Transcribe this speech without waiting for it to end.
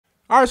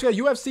All right, so we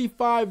got UFC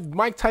 5,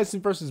 Mike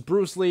Tyson versus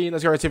Bruce Lee.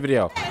 Let's get right to the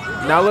video.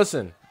 Now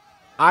listen,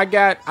 I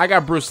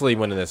got Bruce Lee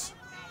winning this.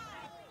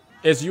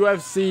 It's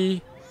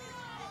UFC.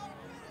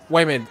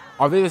 Wait a minute,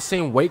 are they the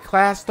same weight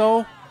class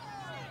though?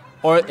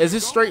 Or is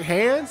it straight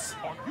hands?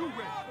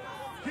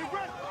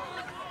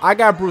 I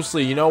got Bruce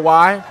Lee. You know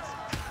why?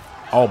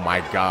 Oh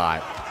my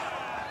God.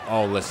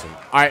 Oh, listen.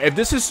 All right, if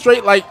this is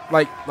straight like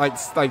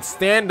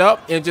stand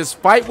up and just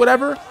fight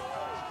whatever,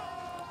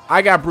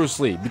 I got Bruce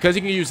Lee because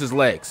he can use his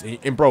legs.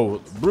 And bro,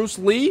 Bruce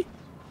Lee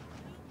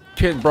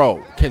can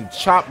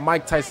chop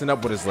Mike Tyson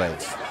up with his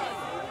legs.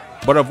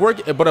 But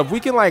if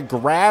we can like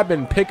grab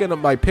and pick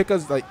him, like pick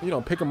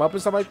him up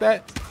and stuff like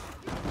that.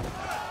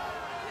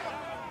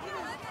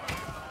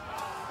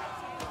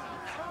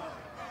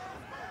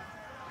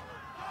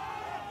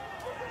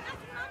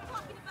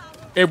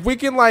 If we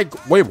can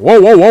like wait,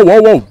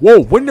 whoa,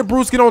 when did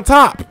Bruce get on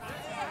top?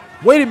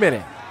 Wait a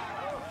minute.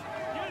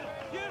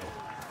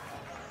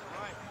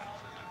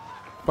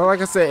 But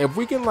like I said, if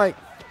we can like,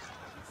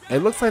 it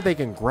looks like they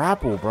can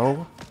grapple,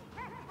 bro.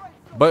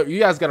 But you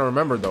guys gotta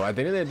remember though, at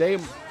the end of the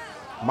day,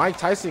 Mike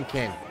Tyson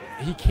can't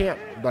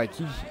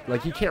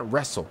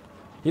wrestle.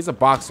 He's a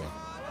boxer.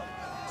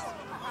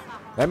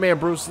 That man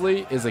Bruce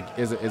Lee is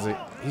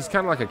he's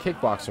kind of like a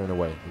kickboxer in a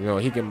way. You know,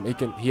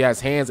 he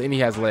has hands and he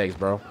has legs,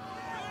 bro.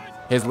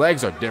 His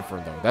legs are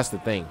different though. That's the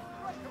thing.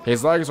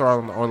 His legs are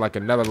on like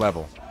another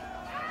level.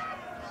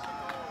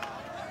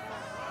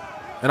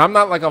 And I'm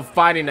not like a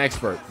fighting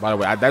expert, by the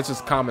way. That's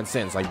just common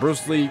sense. Like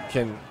Bruce Lee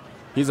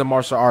he's a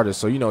martial artist,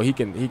 so you know he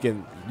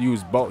can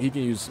use both. He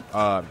can use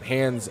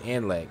hands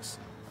and legs.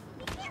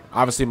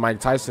 Obviously, Mike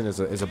Tyson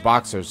is a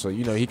boxer, so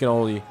you know he's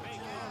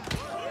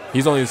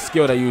only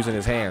skilled at using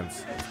his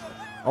hands.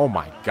 Oh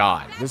my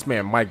God, this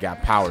man Mike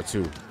got power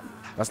too.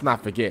 Let's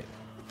not forget.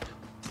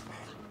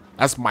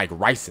 That's Mike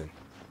Ryson.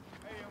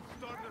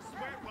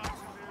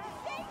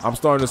 I'm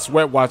starting to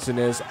sweat watching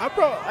this.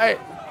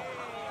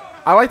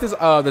 I like this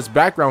this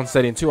background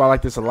setting too. I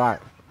like this a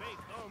lot.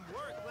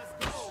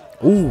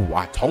 Ooh,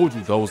 I told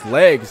you those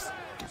legs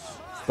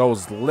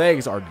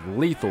are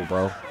lethal,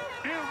 bro.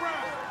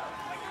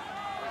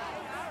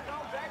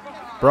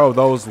 Bro,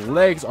 those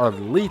legs are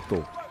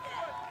lethal.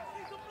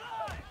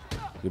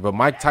 Yeah, but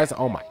Mike Tyson,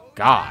 oh my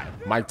God,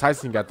 Mike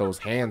Tyson got those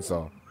hands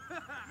though.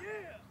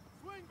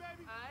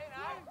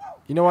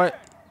 You know what?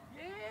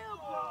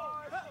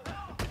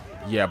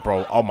 Yeah,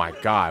 bro. Oh my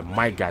God,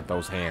 Mike got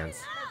those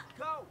hands.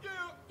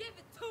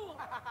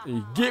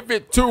 Give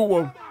it to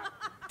him.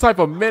 What type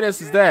of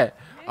menace is that?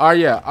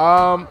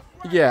 Yeah.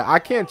 Yeah, I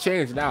can't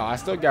change now. I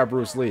still got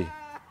Bruce Lee.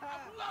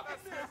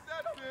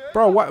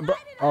 Bro, what? Bro?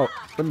 Oh,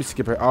 let me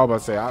skip it. Oh, I was about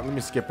to say, let me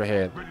skip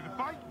ahead.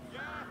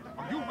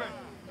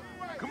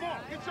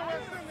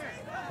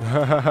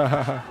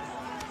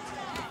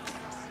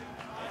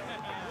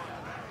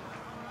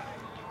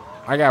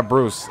 I got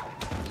Bruce.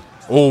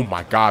 Oh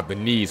my God, the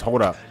knees.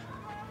 Hold up.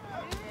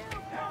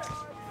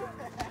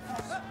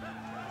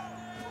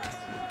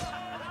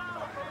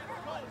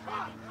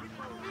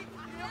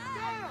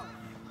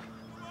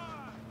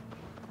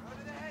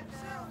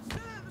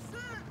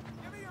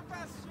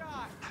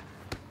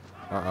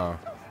 Uh-oh.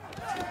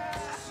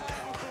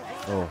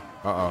 Oh,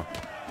 uh-oh.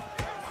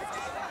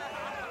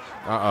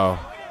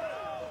 Uh-oh.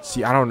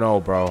 See, I don't know,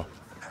 bro.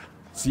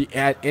 See,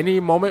 at any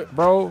moment,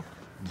 bro,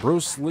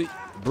 Bruce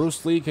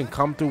Lee can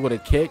come through with a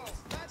kick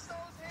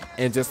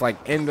and just like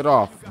end it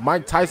off.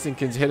 Mike Tyson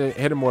can hit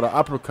him with an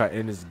uppercut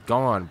and it's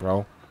gone,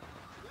 bro.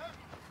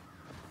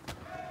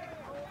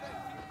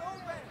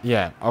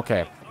 Yeah,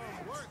 okay.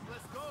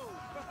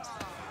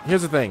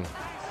 Here's the thing.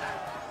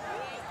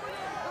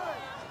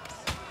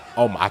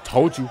 Oh, I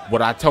told you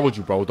what I told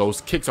you, bro. Those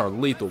kicks are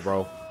lethal,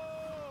 bro.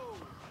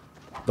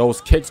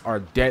 Those kicks are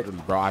deadly,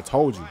 bro. I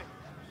told you.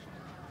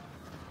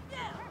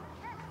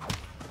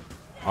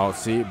 Oh,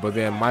 see, but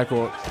then Mike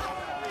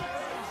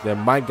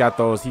got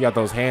those. He got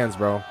those hands,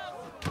 bro.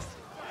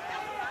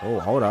 Oh,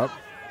 hold up.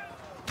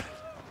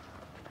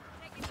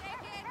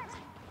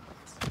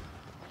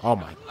 Oh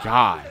my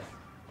God.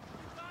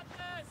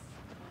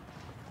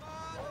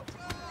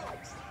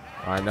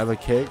 All right, another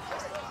kick.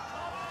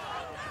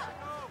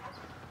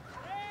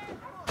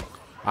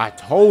 I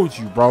told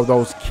you, bro.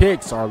 Those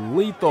kicks are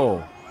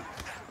lethal.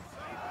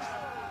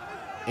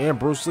 And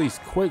Bruce Lee's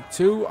quick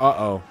too.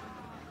 Uh-oh.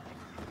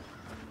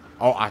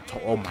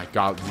 Oh my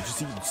God. Did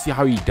you see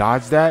how he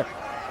dodged that?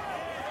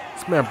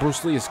 This man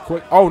Bruce Lee is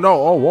quick. Oh no.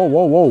 Oh,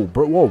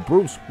 whoa,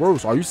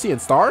 Bruce, are you seeing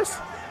stars?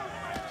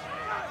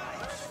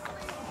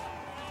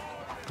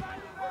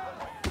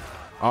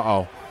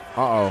 Uh-oh.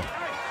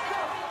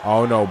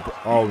 Oh no.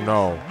 Oh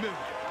no.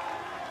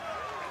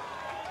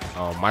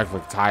 Oh, Mike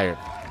looked tired.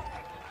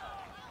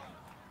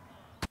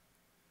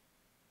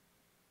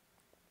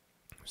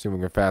 See if we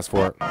can fast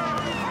forward. All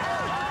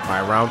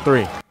right, round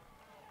 3.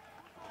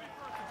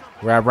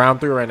 We're at round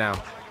 3 right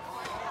now.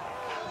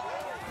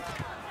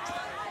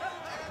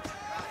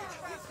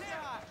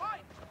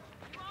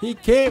 He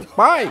can't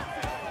fight.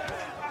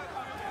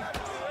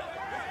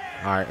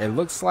 All right, it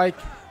looks like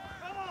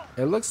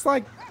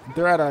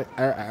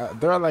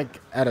they're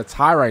like at a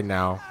tie right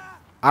now.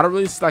 I don't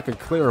really see like a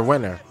clear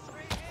winner.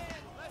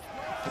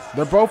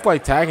 They're both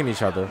like tagging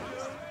each other.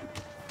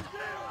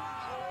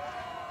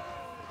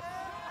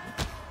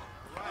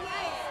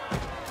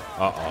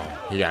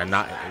 He got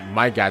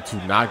Mike got 2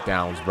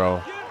 knockdowns,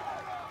 bro.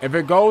 If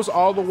it goes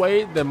all the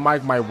way, then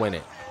Mike might win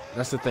it.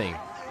 That's the thing.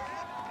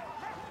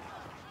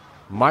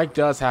 Mike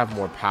does have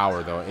more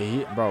power though.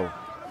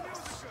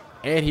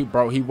 And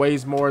he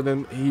weighs more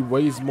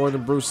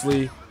than Bruce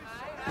Lee.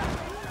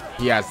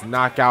 He has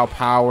knockout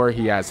power.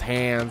 He has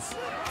hands.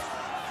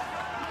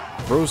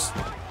 Bruce.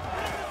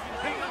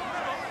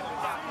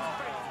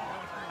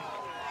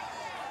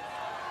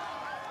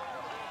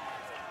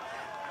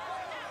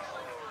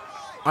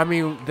 I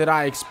mean, did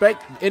I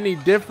expect any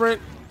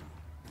different?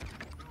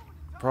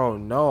 Bro,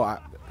 no.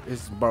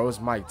 It's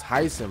Mike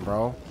Tyson,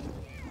 bro.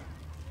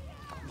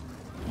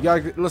 You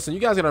gotta listen. You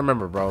guys gotta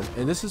remember, bro.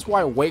 And this is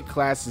why weight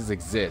classes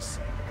exist.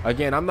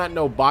 Again, I'm not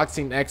no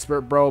boxing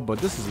expert, bro, but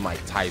this is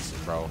Mike Tyson,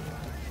 bro.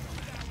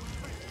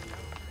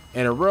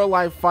 In a real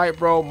life fight,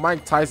 bro,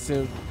 Mike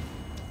Tyson.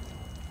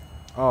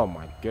 Oh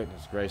my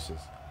goodness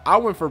gracious. I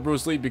went for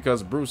Bruce Lee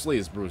because Bruce Lee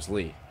is Bruce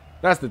Lee.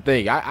 That's the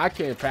thing. I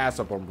can't pass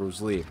up on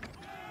Bruce Lee.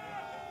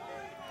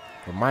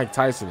 But Mike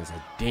Tyson is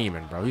a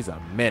demon, bro. He's a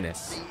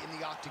menace.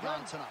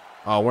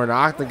 Oh, we're in the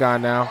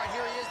octagon now.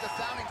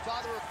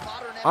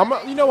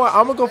 You know what?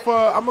 I'm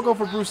gonna go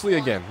for Bruce Lee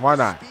again. Why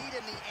not?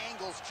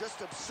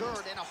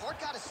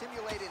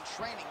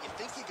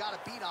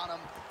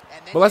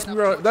 But let's be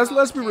real.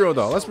 Let's be real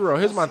though. Let's be real.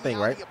 Here's my thing,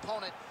 right?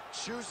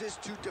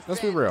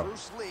 Let's be real.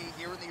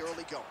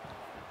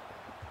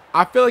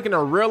 I feel like in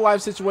a real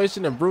life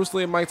situation, if Bruce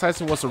Lee and Mike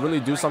Tyson was to really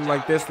do something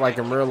like this, like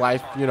in real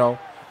life, you know,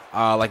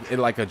 like in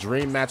like a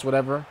dream match,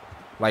 whatever,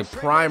 like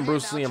prime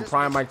Bruce Lee and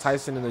prime Mike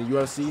Tyson in the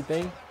UFC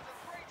thing.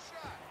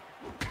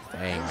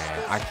 Dang,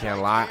 man, I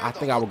can't lie. I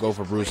think I would go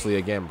for Bruce Lee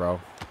again, bro.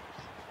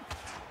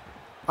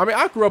 I mean,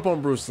 I grew up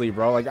on Bruce Lee,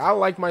 bro. Like, I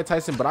like Mike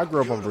Tyson, but I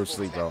grew up on Bruce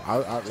Lee, bro.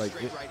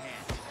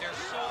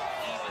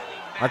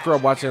 I grew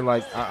up watching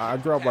like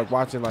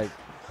watching like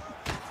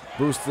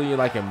Bruce Lee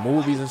like in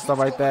movies and stuff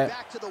like that.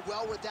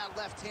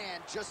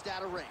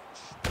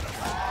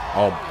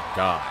 Oh my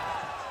god.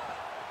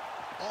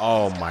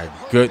 Oh my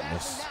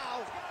goodness.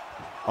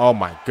 Oh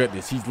my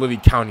goodness. He's literally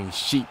counting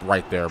sheep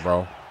right there,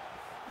 bro.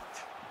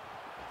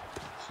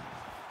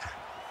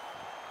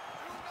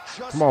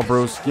 Come on,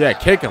 Bruce. Yeah,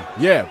 kick him.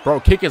 Yeah, bro.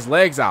 Kick his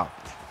legs out.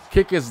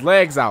 Kick his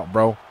legs out,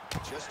 bro.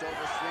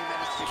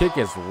 Kick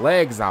his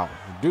legs out.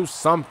 Do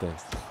something.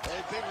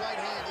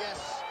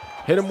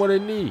 Hit him with a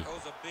knee.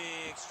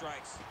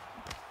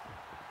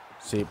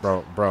 See,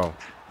 bro.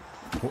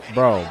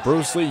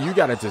 Bruce Lee, you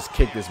gotta just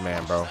kick this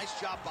man, bro.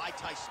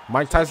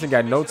 Mike Tyson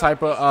got no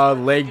type of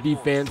leg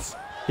defense.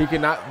 He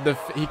cannot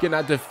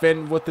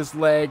defend with his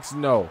legs.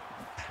 No.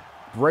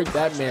 Break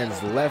that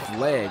man's left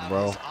leg,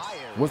 bro.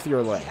 With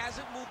your leg.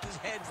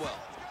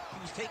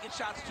 Taking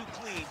shots too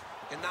clean,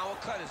 and now a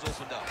cut is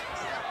opened up.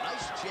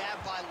 Nice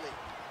jab by Lee.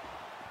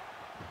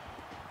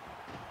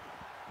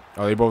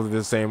 Oh, they both did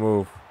the same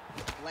move.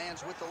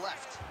 Lands with the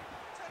left.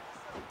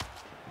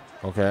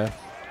 Okay.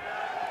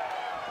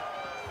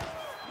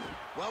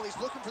 Well, he's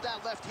looking for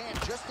that left hand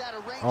just out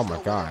of range. Oh my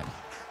god.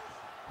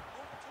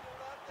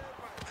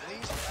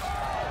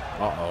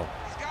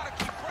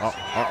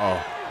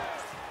 Uh-oh.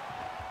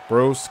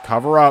 Bruce,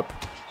 cover up.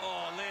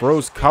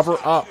 Bruce, cover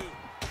up.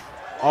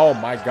 Oh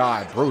my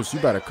god, Bruce, you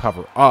better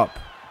cover up.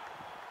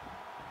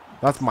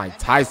 That's Mike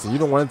Tyson. You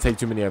don't want to take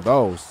too many of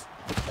those.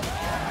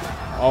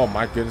 Oh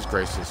my goodness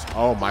gracious.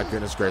 Oh my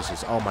goodness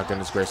gracious. Oh my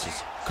goodness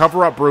gracious.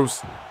 Cover up,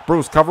 Bruce.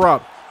 Bruce, cover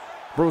up.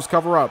 Bruce,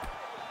 cover up.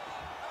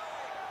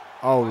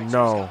 Oh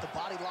no.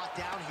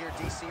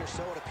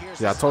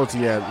 Yeah, I told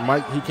you, yeah,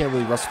 Mike, he can't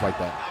really wrestle like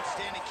that.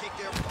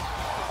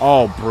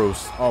 Oh,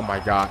 Bruce. Oh my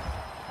god.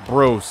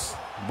 Bruce,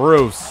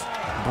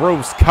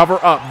 cover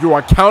up. You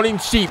are counting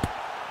sheep.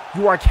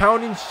 You are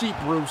counting sheep,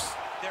 Bruce.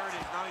 There it is.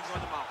 Now he's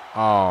run them out.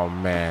 Oh,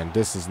 man.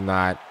 This is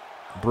not...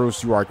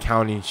 Bruce, you are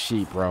counting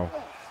sheep, bro.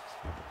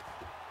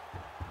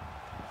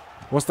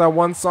 What's that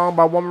one song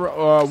by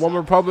One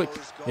Republic?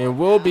 And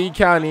we'll be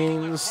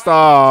counting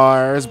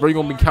stars. Bro, you're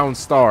going to be counting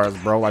stars,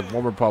 bro. Like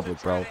One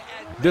Republic, bro.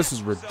 This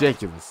is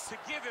ridiculous.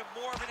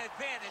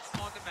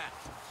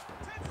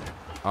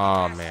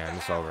 Oh, man.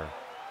 It's over.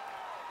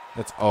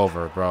 It's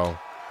over, bro.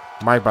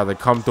 Mike about to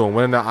come through and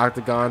win the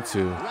octagon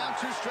too.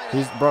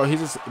 He's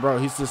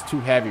just too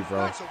heavy,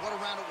 bro.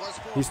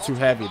 He's too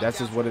heavy. That's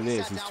just what it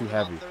is. He's too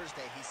heavy.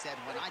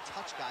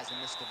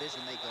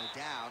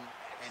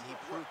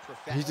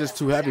 He's just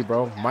too heavy,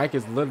 bro. Mike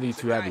is literally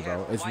too heavy,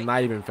 bro. It's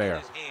not even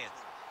fair.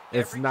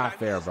 It's not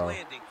fair, bro.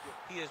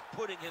 He is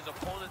putting his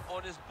opponent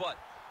on his butt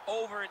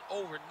over and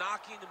over,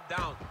 knocking him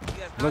down.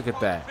 Look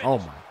at that. Oh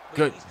my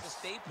goodness.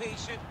 Stay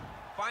patient,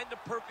 find the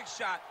perfect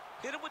shot.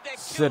 Hit him with that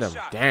sit him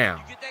down.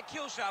 You get that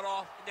kill shot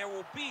off, and there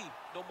will be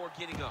no more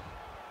getting up.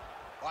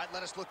 All right,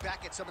 let us look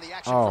back at some of the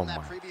action Oh from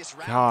that my previous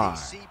round. God.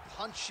 DC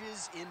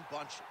punches in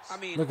bunches. I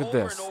mean, Look at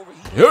over this. and over,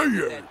 he Yeah, landed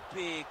yeah. that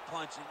big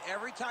punch, and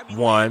every time he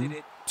 1, landed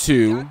it,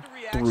 2, got the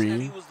reaction that 3, he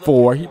was looking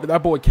 4. for.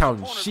 That boy His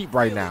counting opponent sheep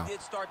right really now.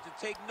 did start to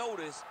take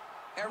notice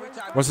every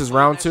time What's he this, was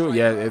round that 2? strike.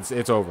 Yeah,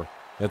 it's over.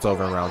 It's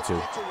over in round 2.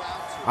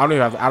 I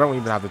don't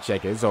even have to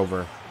check it. It's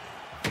over.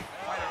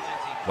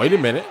 Wait a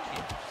minute.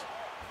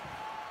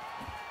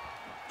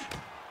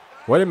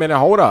 Wait a minute.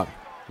 Hold up.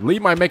 Lee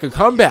might make a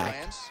comeback.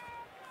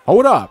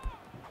 Hold up.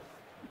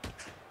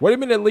 Wait a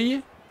minute,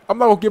 Lee. I'm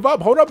not gonna give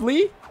up. Hold up,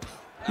 Lee.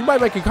 He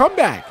might make a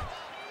comeback.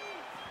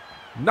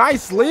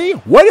 Nice, Lee.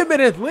 Wait a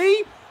minute,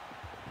 Lee.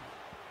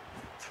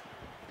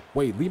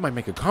 Wait, Lee might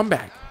make a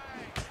comeback.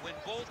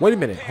 Wait a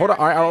minute. Hold on.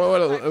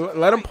 All right,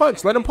 let him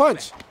punch. Let him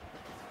punch.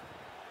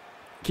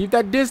 Keep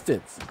that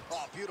distance.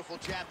 Oh, beautiful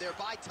jab there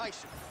by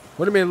Tyson.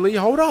 Wait a minute, Lee.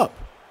 Hold up.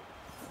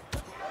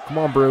 Come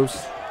on,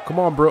 Bruce. Come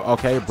on, Bruce.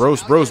 Okay,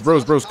 Bruce.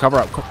 Cover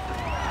up.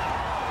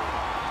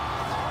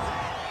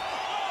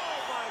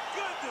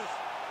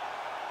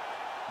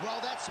 Well,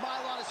 that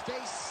smile on his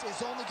face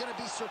is only going to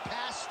be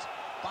surpassed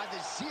by the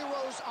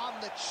zeros on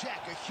the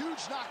check. A huge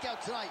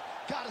knockout tonight.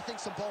 Got to think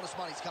some bonus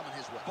money's coming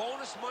his way.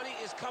 Bonus money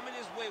is coming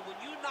his way. When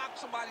you knock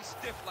somebody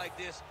stiff like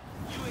this,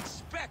 you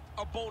expect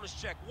a bonus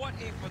check. What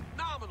a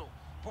phenomenal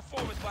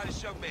performance by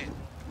this young man.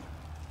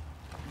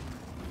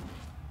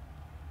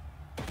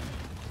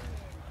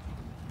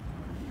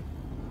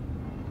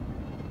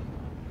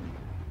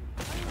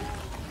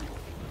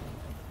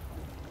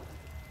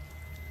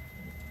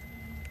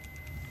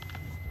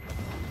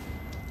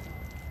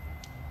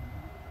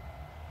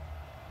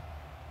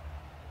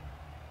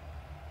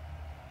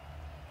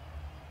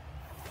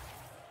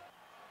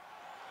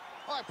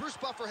 All right, Bruce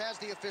Buffer has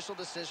the official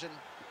decision.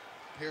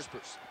 Here's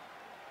Bruce.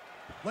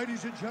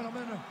 Ladies and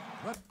gentlemen,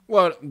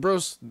 Well,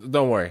 Bruce,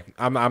 don't worry.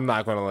 I'm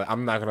not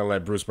gonna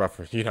let Bruce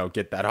Buffer,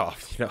 get that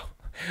off.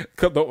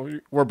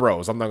 We're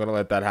bros. I'm not gonna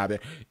let that happen.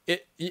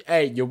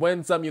 Hey, you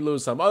win some, you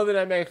lose some. Other than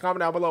that, make a comment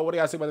down below. What do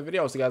you guys think about the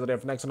video? See you guys later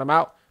for next one. I'm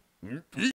out.